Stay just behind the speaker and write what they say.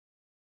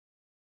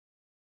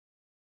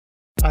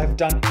I've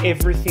done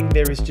everything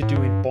there is to do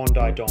in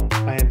Bondi, Dom.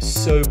 I am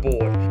so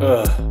bored.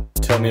 Ugh,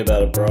 tell me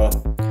about it, bro.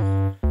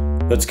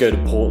 Let's go to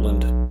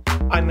Portland.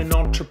 I'm an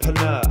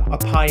entrepreneur, a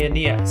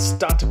pioneer.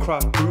 Start a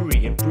craft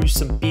brewery and brew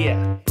some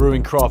beer.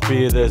 Brewing craft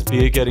beer, there's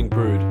beer getting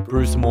brewed.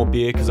 Brew some more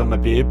beer cause I'm a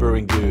beer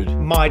brewing dude.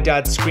 My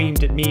dad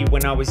screamed at me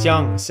when I was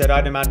young, said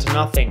I'd amount to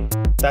nothing,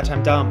 that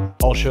I'm dumb.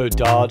 I'll show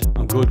Dad,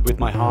 I'm good with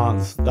my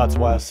hands. That's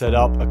why I set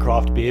up a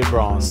craft beer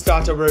brand.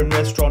 Start our own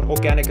restaurant,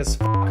 organic as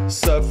f***.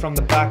 Serve from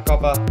the back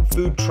of a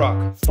food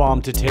truck.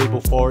 Farm to table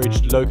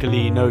foraged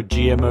locally, no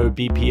GMO,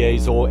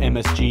 BPAs or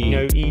MSG.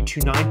 No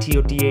E290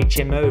 or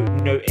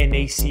DHMO, no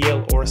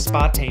NaCl or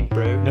aspartame,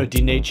 bro. No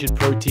denatured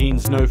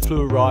proteins, no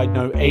fluoride,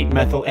 no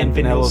 8-methyl and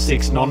vanilla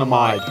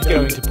 6-nonamide.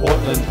 Going to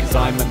Portland cause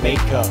I'm a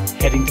maker.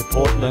 Heading to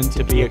Portland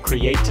to be a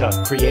creator.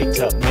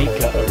 Creator,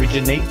 maker,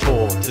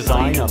 originator,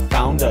 designer,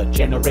 founder,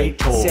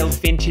 generator. Sell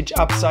vintage,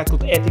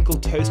 upcycled, ethical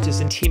toasters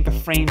and timber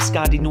frame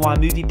Scandi Noir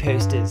movie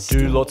posters.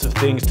 Do lots of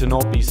things to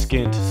not be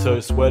skint, sew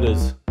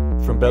sweaters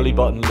from belly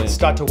button lint.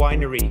 Start a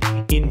winery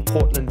in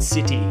Portland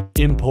City.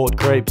 Import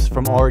grapes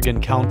from Oregon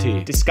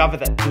County. Discover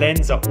that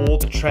blends are all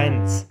the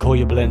trends. Call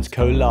your blends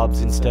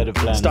collabs instead of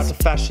blends. Start a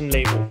fashion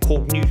label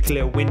called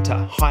Nuclear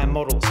Winter. Hire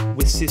models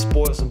with cis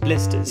boils and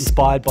blisters.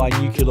 Inspired by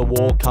nuclear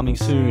war coming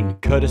soon,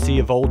 courtesy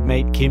of old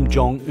mate Kim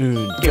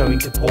Jong-un. Going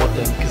to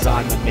Portland cause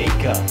I'm a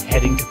maker.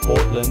 Heading to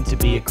Portland to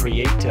be a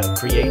creator.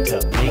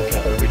 Creator,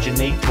 maker,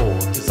 originator,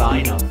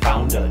 designer,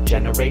 founder,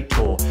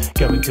 generator.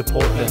 Going to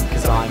Portland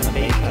cause I'm a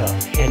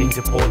maker. Heading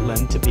to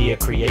Portland to be a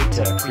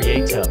creator.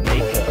 Creator,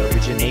 maker,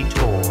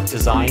 originator,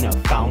 designer,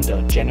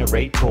 founder,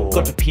 generator.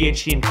 Got a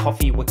PhD in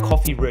coffee, we're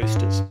coffee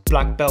roasters.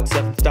 Black belt,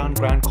 7th down,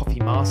 ground coffee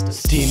masters.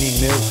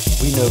 Steaming milk,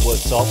 we know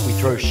what's up. We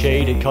throw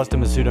shade at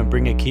customers who don't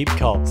bring a keep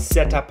cup.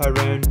 Set up our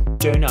own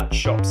donut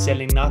shop,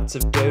 selling nuts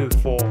of dough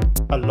for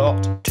a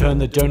lot. Turn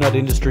the donut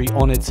industry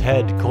on its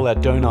head. Call our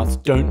donuts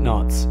don't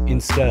nuts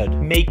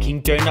instead.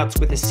 Making donuts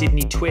with a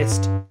Sydney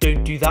twist.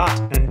 Don't do that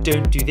and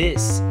don't do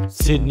this.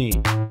 Sydney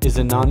is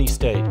a nanny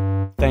state.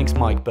 Thanks,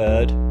 Mike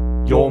Bird.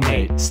 Your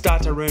mate.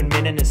 Start our own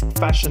meninist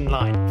fashion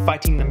line,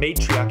 fighting the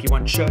matriarchy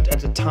one shirt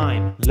at a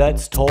time.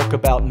 Let's talk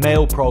about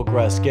male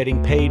progress.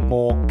 Getting paid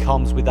more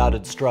comes with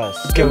added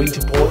stress. Going to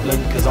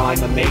Portland cause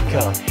I'm a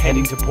maker.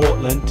 Heading to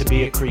Portland to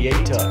be a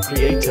creator.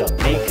 Creator,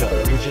 maker,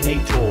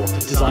 originator,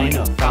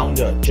 designer,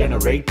 founder,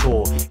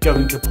 generator.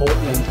 Going to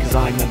Portland cause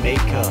I'm a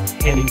maker.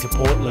 Heading to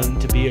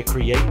Portland to be a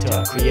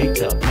creator.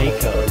 Creator,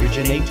 maker,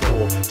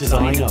 originator,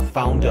 designer,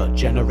 founder,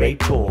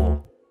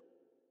 generator.